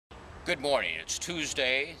Good morning. It's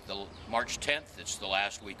Tuesday, March 10th. It's the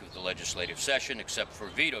last week of the legislative session, except for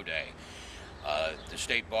veto day. The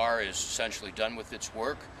state bar is essentially done with its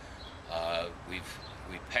work.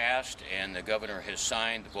 We've passed, and the governor has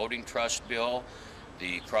signed the voting trust bill,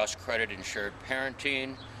 the cross-credit and shared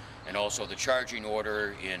parenting, and also the charging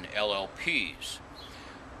order in LLPs.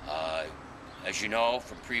 As you know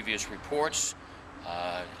from previous reports,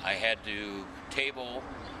 I had to table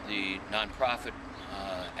the Nonprofit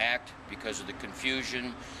Act because of the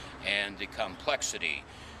confusion and the complexity.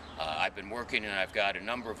 I've been working, and I've got a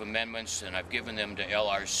number of amendments, and I've given them to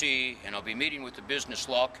LRC, and I'll be meeting with the Business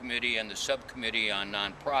Law Committee and the Subcommittee on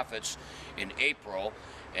Nonprofits in April,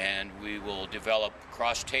 and we will develop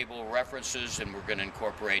cross-table references, and we're going to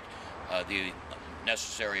incorporate the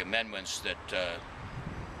necessary amendments that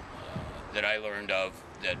I learned of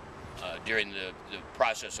during the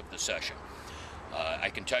process of the session. I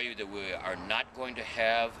can tell you that we are not going to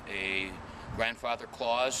have a grandfather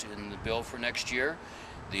clause in the bill for next year.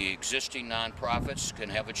 The existing nonprofits can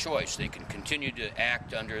have a choice. They can continue to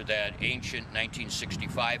act under that ancient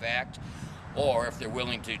 1965 Act, or if they're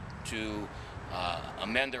willing to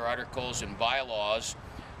amend their articles and bylaws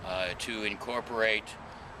to incorporate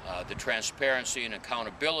the transparency and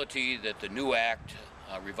accountability that the new Act,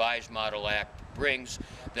 Revised Model Act, brings,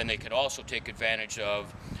 then they could also take advantage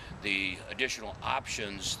of the additional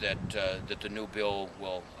options that the new bill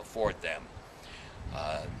will afford them.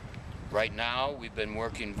 Right now, we've been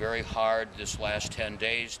working very hard this last 10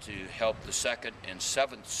 days to help the 2nd and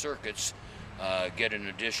 7th Circuits get an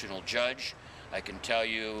additional judge. I can tell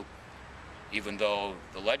you, even though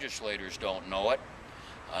the legislators don't know it,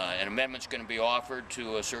 an amendment's going to be offered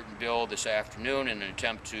to a certain bill this afternoon in an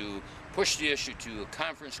attempt to push the issue to a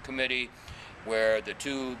conference committee where the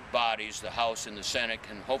two bodies, the House and the Senate,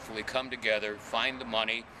 can hopefully come together, find the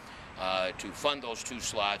money to fund those two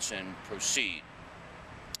slots and proceed.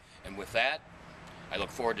 And with that, I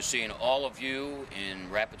look forward to seeing all of you in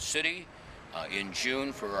Rapid City in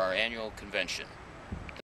June for our annual convention.